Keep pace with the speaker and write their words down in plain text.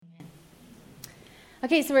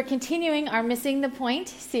Okay, so we're continuing our Missing the Point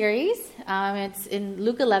series. It's in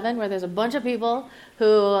Luke 11 where there's a bunch of people who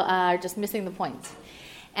are just missing the point.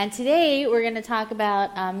 And today we're going to talk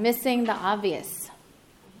about missing the obvious.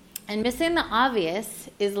 And missing the obvious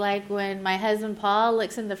is like when my husband Paul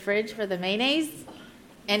looks in the fridge for the mayonnaise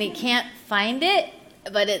and he can't find it,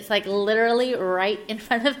 but it's like literally right in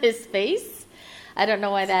front of his face. I don't know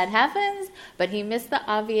why that happens, but he missed the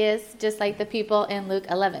obvious just like the people in Luke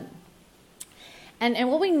 11.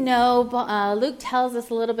 And what we know, Luke tells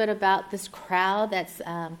us a little bit about this crowd that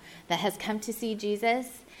has come to see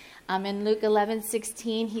Jesus. In Luke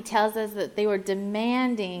 11:16, he tells us that they were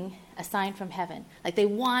demanding a sign from heaven. Like they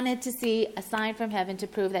wanted to see a sign from heaven to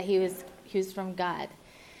prove that he was from God.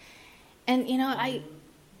 And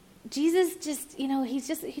Jesus just,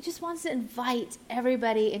 he just wants to invite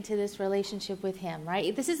everybody into this relationship with him,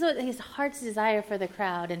 right? This is what his heart's desire for the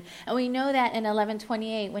crowd. And we know that in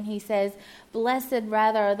 11:28 when he says, "Blessed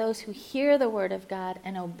rather are those who hear the word of God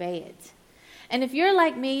and obey it." And if you're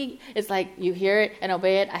like me, it's like you hear it and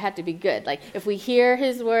obey it, I have to be good. Like if we hear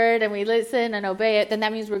his word and we listen and obey it, then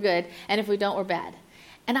that means we're good. And if we don't, we're bad.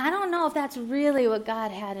 And I don't know if that's really what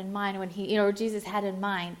God had in mind when or Jesus had in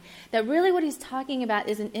mind. That really what he's talking about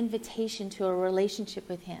is an invitation to a relationship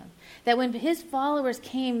with him. That when his followers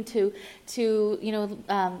came to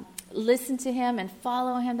listen to him and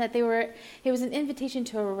follow him, that it was an invitation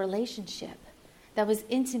to a relationship that was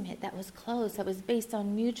intimate, that was close, that was based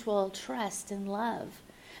on mutual trust and love.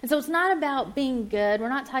 And so it's not about being good. We're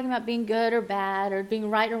not talking about being good or bad or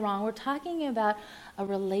being right or wrong. We're talking about a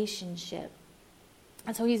relationship.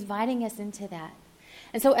 And so he's inviting us into that.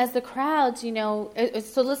 And so as the crowds, so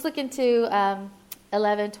let's look into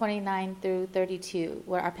 11:29 through 32,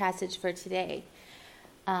 where our passage for today.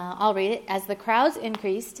 I'll read it. As the crowds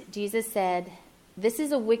increased, Jesus said, "This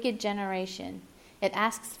is a wicked generation. It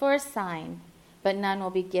asks for a sign, but none will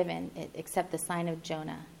be given it except the sign of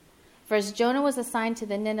Jonah. For as Jonah was a sign to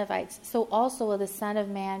the Ninevites, so also will the Son of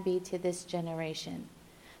Man be to this generation.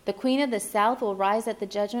 The queen of the south will rise at the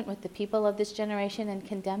judgment with the people of this generation and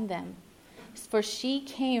condemn them. For she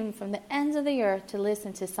came from the ends of the earth to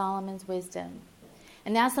listen to Solomon's wisdom.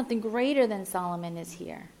 And now something greater than Solomon is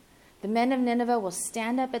here. The men of Nineveh will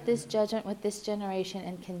stand up at this judgment with this generation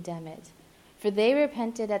and condemn it. For they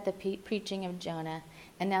repented at the preaching of Jonah,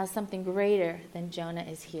 and now something greater than Jonah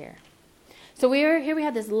is here." So we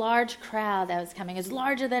have this large crowd that was coming. It's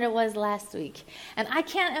larger than it was last week. And I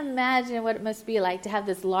can't imagine what it must be like to have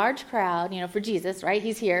this large crowd, for Jesus, right?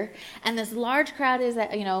 He's here. And this large crowd is,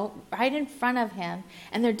 right in front of him.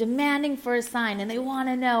 And they're demanding for a sign. And they want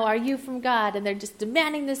to know, are you from God? And they're just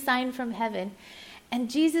demanding this sign from heaven.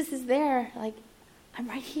 And Jesus is there like, I'm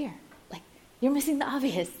right here. Like, you're missing the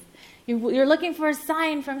obvious. You're looking for a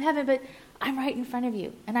sign from heaven, but I'm right in front of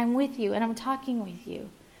you. And I'm with you. And I'm talking with you.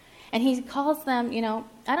 And he calls them,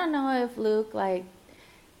 I don't know if Luke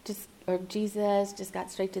or Jesus just got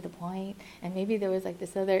straight to the point, and maybe there was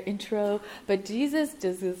this other intro, but Jesus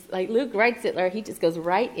just is Luke writes it, or he just goes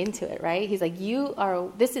right into it, right? He's like,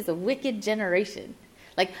 this is a wicked generation.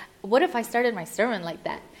 Like, what if I started my sermon like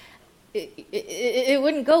that? It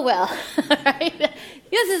wouldn't go well, right?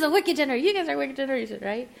 This is a wicked generation. You guys are a wicked generation,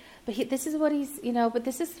 right? But this is what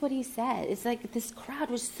he said. It's like this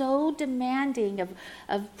crowd was so demanding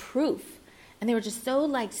of proof. And they were just so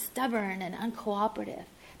stubborn and uncooperative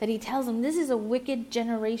that he tells them this is a wicked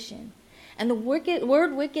generation. And the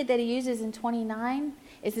word wicked that he uses in 29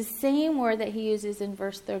 is the same word that he uses in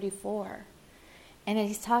verse 34. And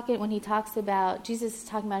when he talks about, Jesus is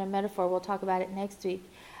talking about a metaphor, we'll talk about it next week,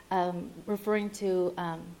 referring to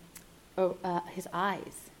his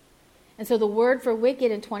eyes. And so the word for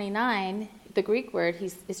wicked in 29, the Greek word,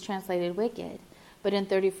 is translated wicked. But in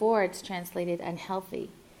 34, it's translated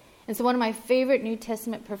unhealthy. And so one of my favorite New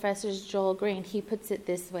Testament professors, Joel Green, he puts it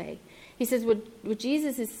this way. He says what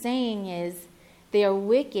Jesus is saying is they are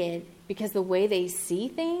wicked because the way they see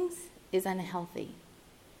things is unhealthy.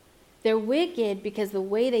 They're wicked because the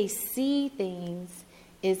way they see things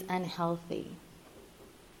is unhealthy.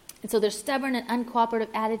 And so their stubborn and uncooperative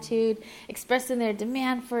attitude, expressing their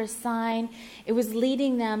demand for a sign, it was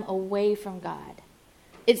leading them away from God.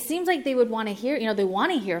 It seems like they would want to hear, they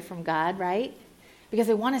want to hear from God, right? Because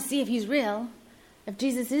they want to see if he's real, if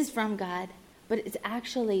Jesus is from God. But it's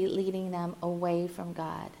actually leading them away from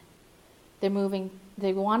God. They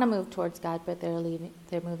want to move towards God, but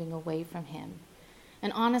they're moving away from him.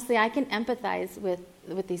 And honestly, I can empathize with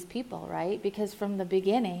these people, right? Because from the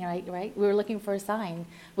beginning, right, we were looking for a sign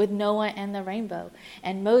with Noah and the rainbow.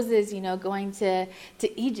 And Moses, going to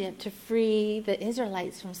Egypt to free the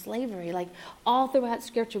Israelites from slavery. Like all throughout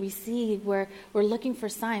Scripture, we see where we're looking for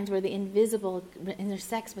signs where the invisible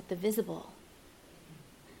intersects with the visible.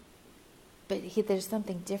 But there's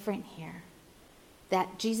something different here.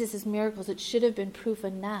 That Jesus' miracles, it should have been proof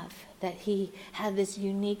enough that he had this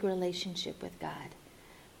unique relationship with God.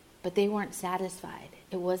 But they weren't satisfied.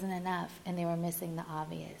 It wasn't enough, and they were missing the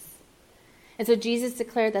obvious. And so Jesus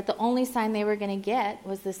declared that the only sign they were going to get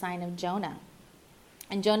was the sign of Jonah.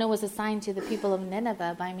 And Jonah was assigned to the people of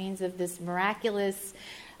Nineveh by means of this miraculous,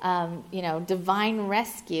 divine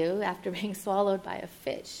rescue after being swallowed by a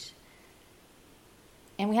fish.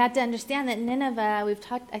 And we have to understand that Nineveh,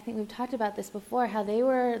 I think we've talked about this before, how they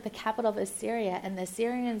were the capital of Assyria, and the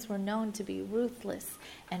Assyrians were known to be ruthless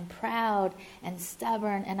and proud and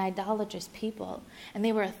stubborn and idolatrous people. And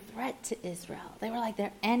they were a threat to Israel. They were like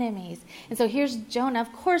their enemies. And so here's Jonah.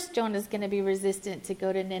 Of course Jonah's going to be resistant to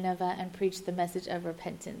go to Nineveh and preach the message of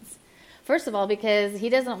repentance. First of all, because he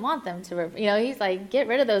doesn't want them to, he's like, get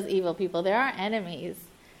rid of those evil people. They're our enemies.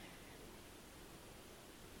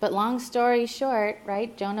 But long story short,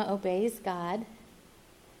 right, Jonah obeys God,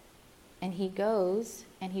 and he goes,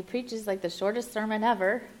 and he preaches like the shortest sermon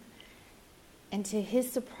ever. And to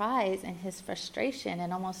his surprise and his frustration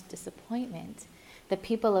and almost disappointment, the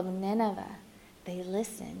people of Nineveh, they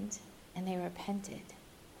listened and they repented.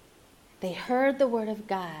 They heard the word of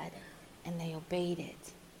God, and they obeyed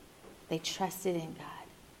it. They trusted in God.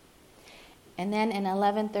 And then in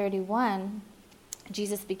 1131,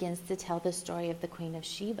 Jesus begins to tell the story of the Queen of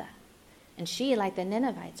Sheba. And she, like the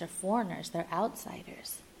Ninevites, are foreigners. They're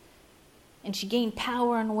outsiders. And she gained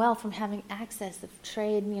power and wealth from having access of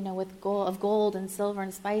trade, with gold and silver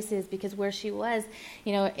and spices, because where she was,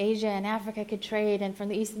 Asia and Africa could trade, and from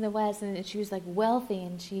the east and the west, and she was like wealthy,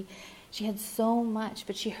 and she had so much.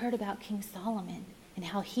 But she heard about King Solomon and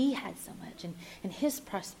how he had so much and his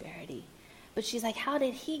prosperity. But she's like, how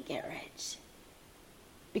did he get rich?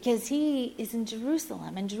 Because he is in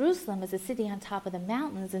Jerusalem, and Jerusalem is a city on top of the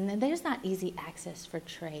mountains, and there's not easy access for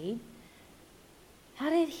trade. How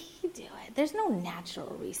did he do it? There's no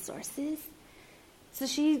natural resources. So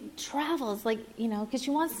she travels, because she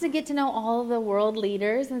wants to get to know all the world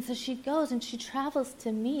leaders, and so she goes and she travels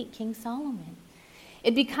to meet King Solomon.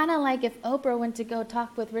 It'd be kind of like if Oprah went to go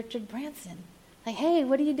talk with Richard Branson. Like, hey,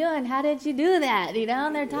 what are you doing? How did you do that?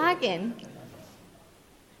 And they're talking.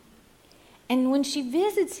 And when she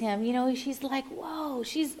visits him, she's like, whoa,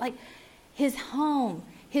 she's like, his home,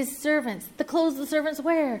 his servants, the clothes the servants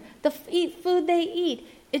wear, the food they eat,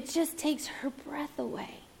 it just takes her breath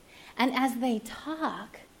away. And as they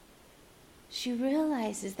talk, she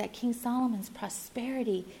realizes that King Solomon's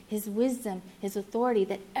prosperity, his wisdom, his authority,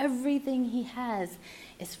 that everything he has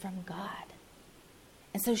is from God.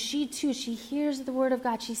 And so she too, she hears the word of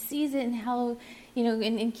God. She sees it in how,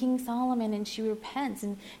 in King Solomon, and she repents.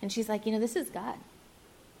 And she's like, this is God.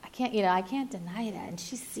 I can't deny that. And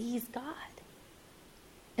she sees God.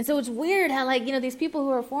 And so it's weird how, these people who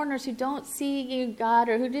are foreigners who don't see God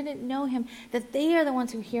or who didn't know him, that they are the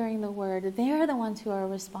ones who are hearing the word. That they are the ones who are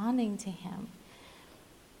responding to him.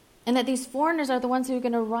 And that these foreigners are the ones who are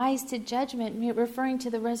going to rise to judgment, referring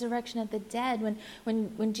to the resurrection of the dead,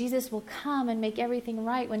 when Jesus will come and make everything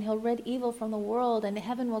right, when he'll rid evil from the world, and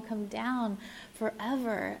heaven will come down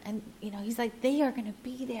forever. And, he's like, they are going to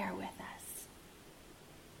be there with us.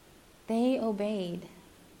 They obeyed.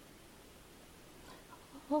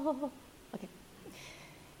 Oh, okay.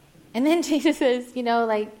 And then Jesus says,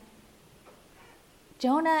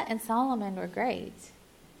 Jonah and Solomon were great,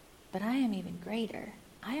 but I am even greater.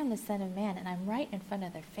 I am the Son of Man, and I'm right in front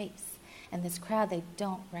of their face. And this crowd, they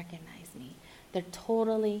don't recognize me. They're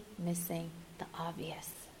totally missing the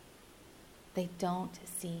obvious. They don't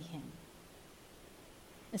see him.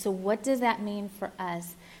 And so what does that mean for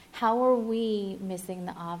us? How are we missing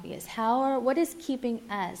the obvious? What is keeping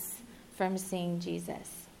us from seeing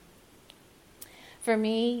Jesus? For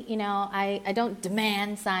me, I don't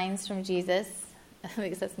demand signs from Jesus. At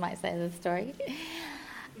least that's my side of the story.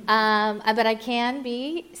 But I can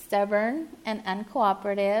be stubborn and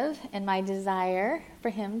uncooperative in my desire for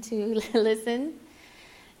him to listen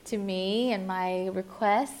to me and my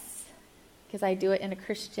requests, because I do it in a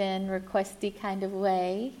Christian requesty kind of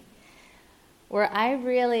way, where I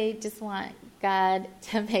really just want God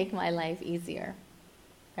to make my life easier,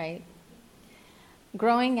 right?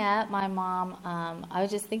 Growing up, my mom, I was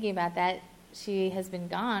just thinking about that. She has been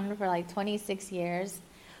gone for 26 years.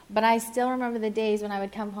 But I still remember the days when I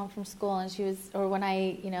would come home from school and or when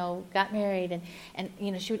I, got married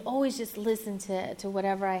and she would always just listen to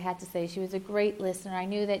whatever I had to say. She was a great listener. I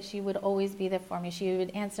knew that she would always be there for me. She would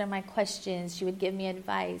answer my questions. She would give me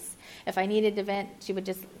advice. If I needed to vent, she would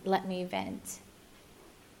just let me vent.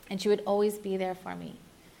 And she would always be there for me.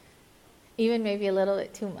 Even maybe a little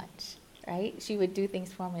bit too much. Right? She would do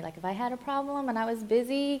things for me. Like if I had a problem and I was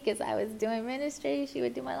busy because I was doing ministry, she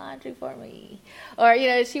would do my laundry for me. Or,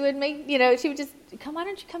 she would make, she would just, why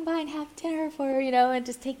don't you come by and have dinner for her, and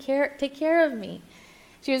just take care of me.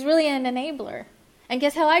 She was really an enabler. And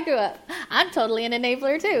guess how I grew up? I'm totally an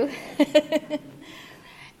enabler too.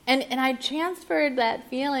 And I transferred that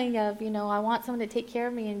feeling of, I want someone to take care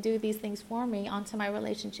of me and do these things for me onto my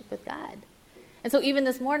relationship with God. And so even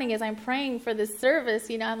this morning as I'm praying for this service,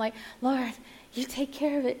 I'm like, Lord, you take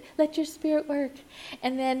care of it. Let your Spirit work.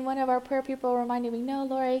 And then one of our prayer people reminded me, no,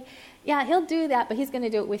 Lori, yeah, he'll do that, but he's going to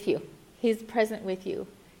do it with you. He's present with you.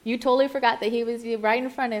 You totally forgot that he was right in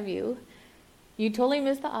front of you. You totally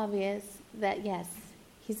missed the obvious that, yes,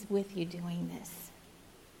 he's with you doing this.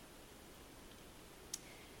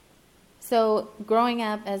 So growing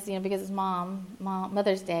up as, because it's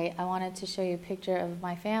Mother's Day, I wanted to show you a picture of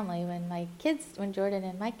my family when Jordan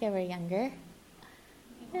and Micah were younger.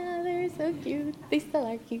 Yeah, they're so cute. They still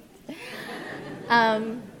are cute.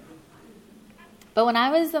 But when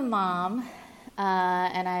I was a mom, when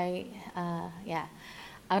I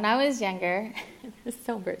was younger, it's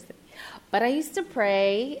so embarrassing, but I used to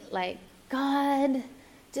pray, like, God,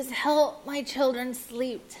 just help my children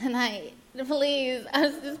sleep tonight. Please,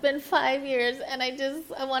 it's been 5 years and I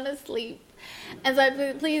want to sleep. And so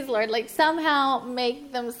I please, Lord, somehow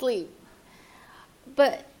make them sleep.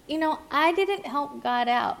 But, I didn't help God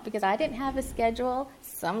out because I didn't have a schedule.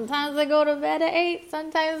 Sometimes I go to bed at 8,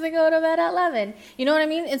 sometimes I go to bed at 11. You know what I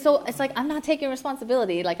mean? And so it's like I'm not taking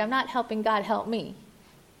responsibility. I'm not helping God help me.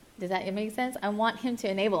 Does that make sense? I want him to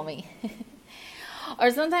enable me. Or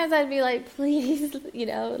sometimes I'd be like, please,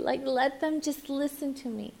 let them just listen to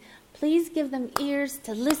me. Please give them ears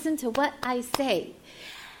to listen to what I say.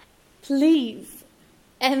 Please.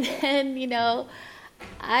 And then,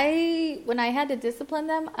 when I had to discipline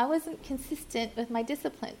them, I wasn't consistent with my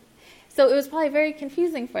discipline. So it was probably very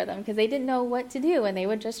confusing for them because they didn't know what to do. And they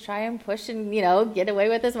would just try and push and, get away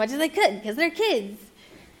with as much as they could because they're kids.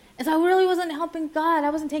 And so I really wasn't helping God.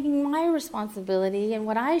 I wasn't taking my responsibility and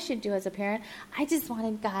what I should do as a parent. I just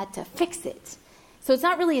wanted God to fix it. So it's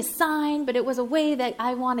not really a sign, but it was a way that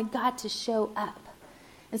I wanted God to show up.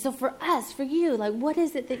 And so for us, for you, what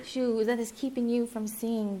is it that is keeping you from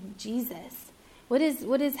seeing Jesus?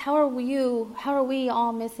 How are we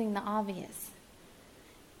all missing the obvious?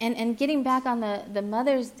 And getting back on the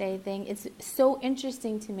Mother's Day thing, it's so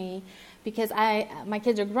interesting to me because my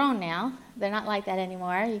kids are grown now. They're not like that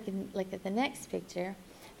anymore. You can look at the next picture.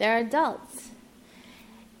 They're adults.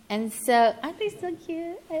 And so, aren't they so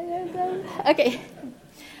cute? I love them. Okay.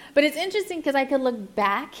 But it's interesting because I could look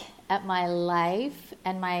back at my life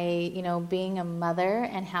and my, being a mother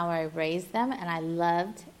and how I raised them. And I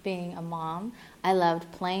loved being a mom. I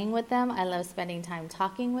loved playing with them. I loved spending time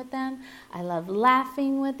talking with them. I loved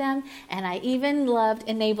laughing with them. And I even loved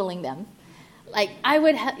enabling them. I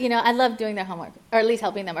would, I loved doing their homework, or at least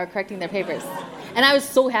helping them or correcting their papers. And I was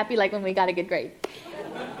so happy, when we got a good grade.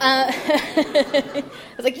 I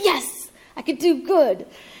was like, yes, I could do good,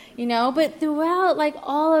 but throughout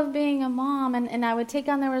all of being a mom and I would take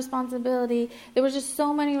on the responsibility, there was just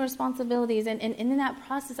so many responsibilities. And in that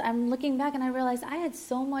process, I'm looking back and I realized I had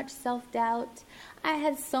so much self-doubt. I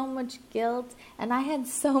had so much guilt and I had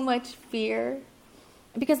so much fear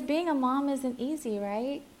because being a mom isn't easy,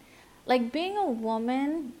 right? Being a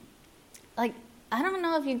woman, I don't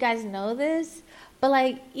know if you guys know this,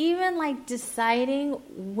 but even deciding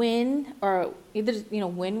when or either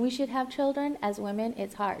when we should have children as women,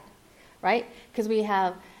 it's hard, right? Because we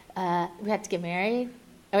have to get married,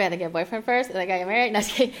 or we have to get a boyfriend first, and then get married. No,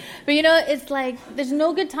 but it's there's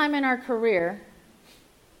no good time in our career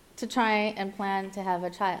to try and plan to have a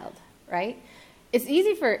child, right? It's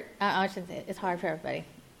easy for I shouldn't say it. It's hard for everybody.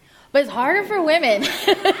 But it's harder for women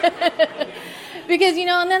because,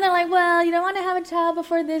 and then they're like, well, you don't want to have a child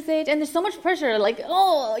before this age. And there's so much pressure, what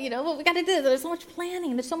we got to do. There's so much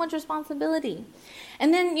planning. There's so much responsibility.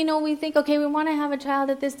 And then, we think, okay, we want to have a child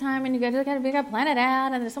at this time. And we got to plan it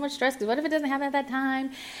out. And there's so much stress because what if it doesn't happen at that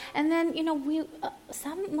time? And then, a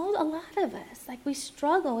lot of us, we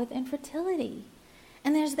struggle with infertility.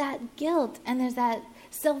 And there's that guilt. And there's that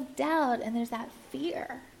self-doubt. And there's that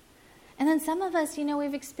fear. And then some of us,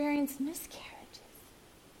 we've experienced miscarriages.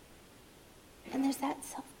 And there's that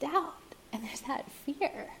self-doubt. And there's that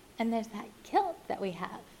fear. And there's that guilt that we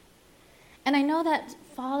have. And I know that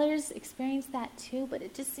fathers experience that too, but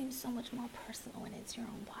it just seems so much more personal when it's your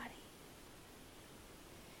own body.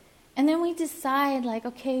 And then we decide, like,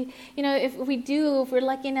 okay, if we're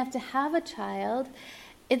lucky enough to have a child,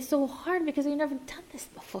 it's so hard because we've never done this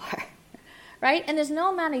before, right? And there's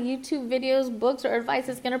no amount of YouTube videos, books, or advice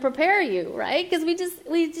that's going to prepare you, right? Because we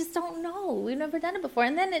just don't know. We've never done it before.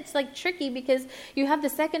 And then it's like tricky because you have the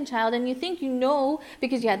second child and you think you know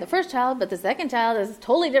because you had the first child, but the second child is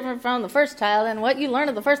totally different from the first child, and what you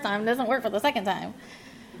learned the first time doesn't work for the second time,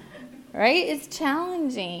 right? It's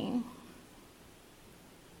challenging.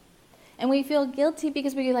 And we feel guilty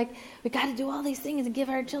because we got to do all these things and give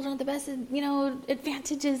our children the best,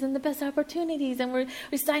 advantages and the best opportunities. And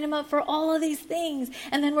we sign them up for all of these things.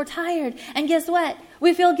 And then we're tired. And guess what?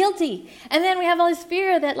 We feel guilty. And then we have all this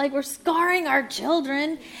fear that we're scarring our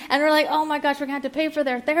children. And we're like, oh my gosh, we're going to have to pay for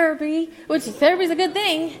their therapy, which therapy's a good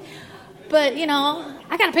thing. But,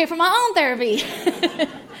 I got to pay for my own therapy.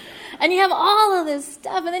 And you have all of this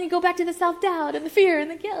stuff, and then you go back to the self-doubt and the fear and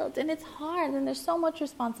the guilt, and it's hard, and there's so much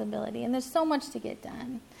responsibility, and there's so much to get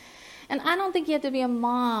done. And I don't think you have to be a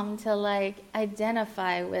mom to,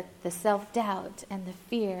 identify with the self-doubt and the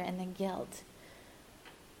fear and the guilt.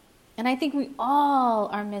 And I think we all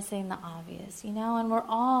are missing the obvious, and we're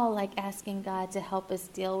all, asking God to help us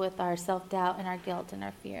deal with our self-doubt and our guilt and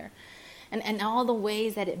our fear, and all the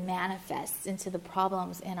ways that it manifests into the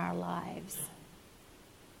problems in our lives.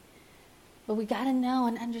 But we got to know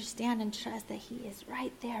and understand and trust that He is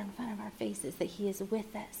right there in front of our faces, that He is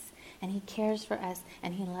with us, and He cares for us,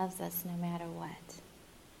 and He loves us no matter what.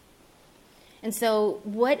 And so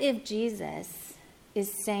what if Jesus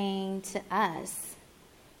is saying to us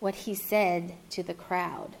what He said to the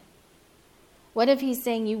crowd? What if He's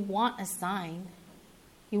saying, you want a sign?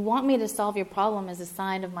 You want me to solve your problem as a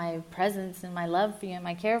sign of my presence and my love for you and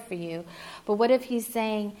my care for you. But what if He's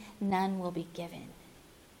saying, none will be given?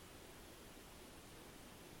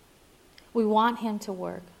 We want Him to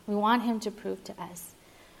work. We want Him to prove to us.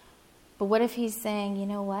 But what if He's saying, you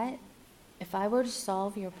know what? If I were to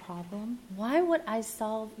solve your problem, why would I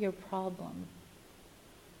solve your problem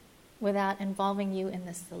without involving you in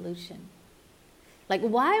the solution?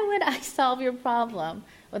 Why would I solve your problem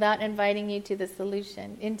without inviting you to the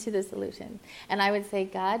solution, into the solution? And I would say,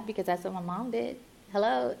 God, because that's what my mom did.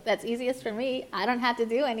 Hello, that's easiest for me. I don't have to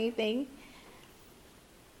do anything.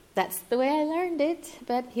 That's the way I learned it,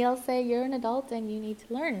 but He'll say, you're an adult and you need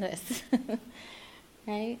to learn this,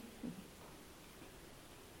 right?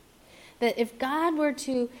 That if God were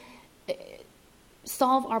to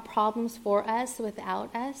solve our problems for us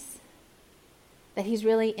without us, that He's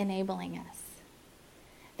really enabling us.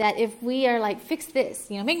 That if we are fix this,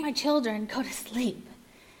 make my children go to sleep.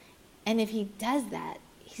 And if He does that,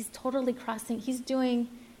 He's totally He's doing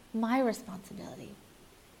my responsibility.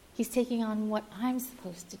 He's taking on what I'm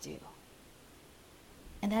supposed to do.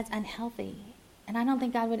 And that's unhealthy. And I don't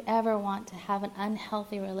think God would ever want to have an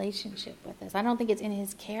unhealthy relationship with us. I don't think it's in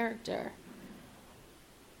His character.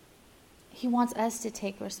 He wants us to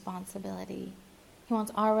take responsibility. He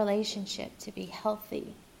wants our relationship to be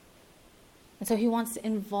healthy. And so He wants to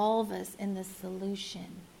involve us in the solution.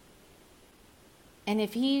 And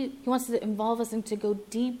if He wants to involve us and to go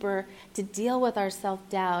deeper to deal with our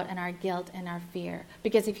self-doubt and our guilt and our fear.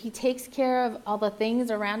 Because if He takes care of all the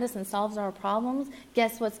things around us and solves our problems,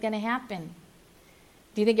 guess what's going to happen?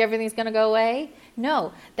 Do you think everything's going to go away?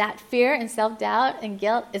 No. That fear and self-doubt and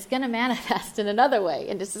guilt is going to manifest in another way.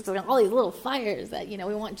 And just all these little fires that, we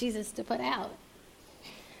want Jesus to put out.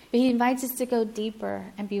 But He invites us to go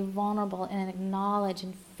deeper and be vulnerable and acknowledge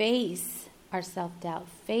and face our self-doubt,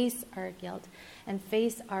 face our guilt, and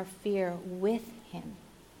face our fear with Him.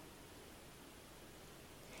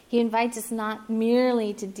 He invites us not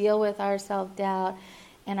merely to deal with our self-doubt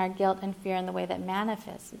and our guilt and fear in the way that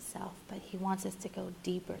manifests itself, but He wants us to go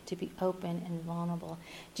deeper, to be open and vulnerable.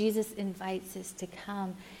 Jesus invites us to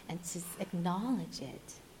come and to acknowledge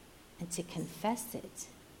it, and to confess it,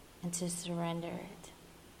 and to surrender it.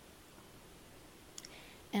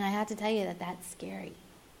 And I have to tell you that that's scary.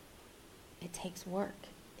 It takes work.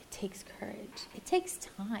 It takes courage. It takes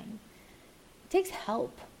time. It takes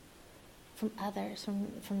help from others,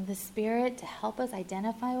 from the Spirit to help us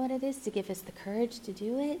identify what it is, to give us the courage to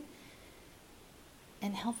do it,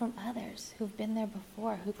 and help from others who've been there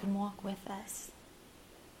before, who can walk with us.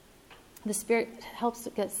 The Spirit helps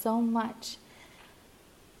us get so much.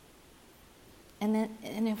 And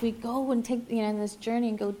if we go and take in this journey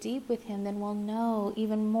and go deep with Him, then we'll know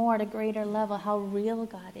even more at a greater level how real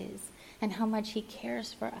God is, and how much He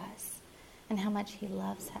cares for us, and how much He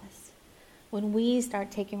loves us. When we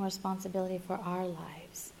start taking responsibility for our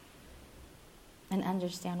lives. and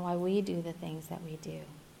understand why we do the things that we do.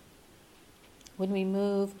 When we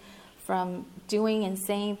move from doing and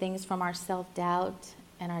saying things from our self-doubt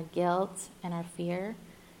and our guilt and our fear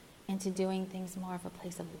into doing things more of a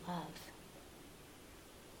place of love.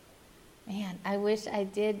 Man, I wish I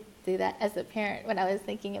did do that as a parent when I was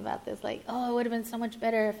thinking about this. Like, it would have been so much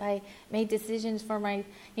better if I made decisions for my,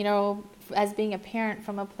 as being a parent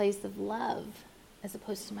from a place of love as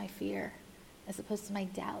opposed to my fear, as opposed to my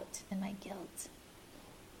doubt and my guilt.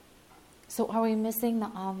 So are we missing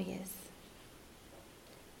the obvious?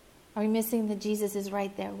 Are we missing that Jesus is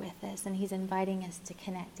right there with us and he's inviting us to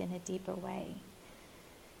connect in a deeper way?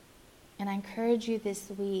 And I encourage you this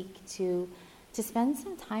week to spend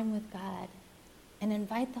some time with God and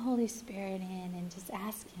invite the Holy Spirit in and just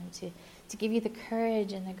ask him to give you the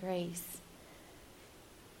courage and the grace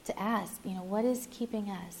to ask, what is keeping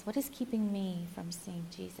us? What is keeping me from seeing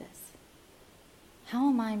Jesus? How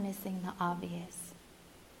am I missing the obvious?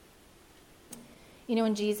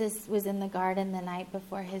 When Jesus was in the garden the night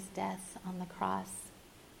before his death on the cross,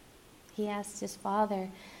 he asked his Father,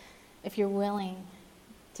 if you're willing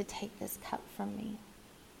to take this cup from me.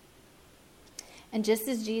 And just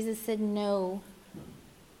as Jesus said no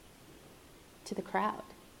to the crowd,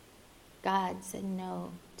 God said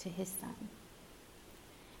no to his Son.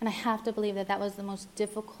 And I have to believe that was the most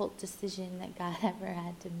difficult decision that God ever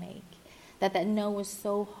had to make. That no was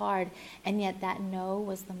so hard, and yet that no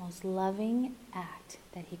was the most loving act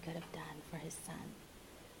that he could have done for his Son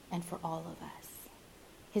and for all of us.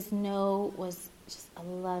 His no was just a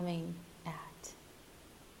loving act.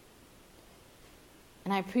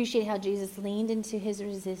 And I appreciate how Jesus leaned into his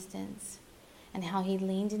resistance and how he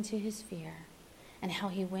leaned into his fear and how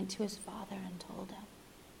he went to his Father and told him.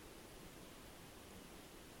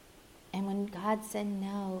 And when God said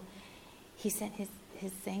no, he sent his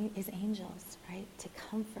angels, right, to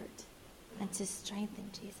comfort and to strengthen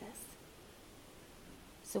Jesus.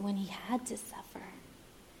 So when he had to suffer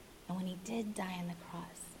and when he did die on the cross,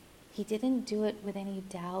 he didn't do it with any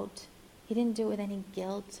doubt. He didn't do it with any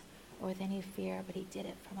guilt or with any fear, but he did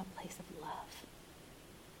it from a place of love.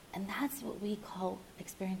 And that's what we call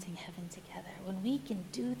experiencing heaven together. When we can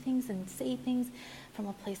do things and say things from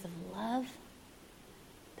a place of love,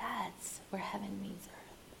 that's where heaven meets earth.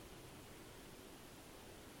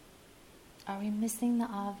 Are we missing the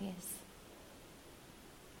obvious?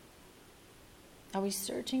 Are we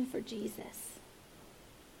searching for Jesus?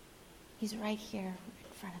 He's right here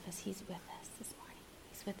in front of us. He's with us this morning.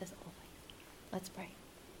 He's with us always. Let's pray.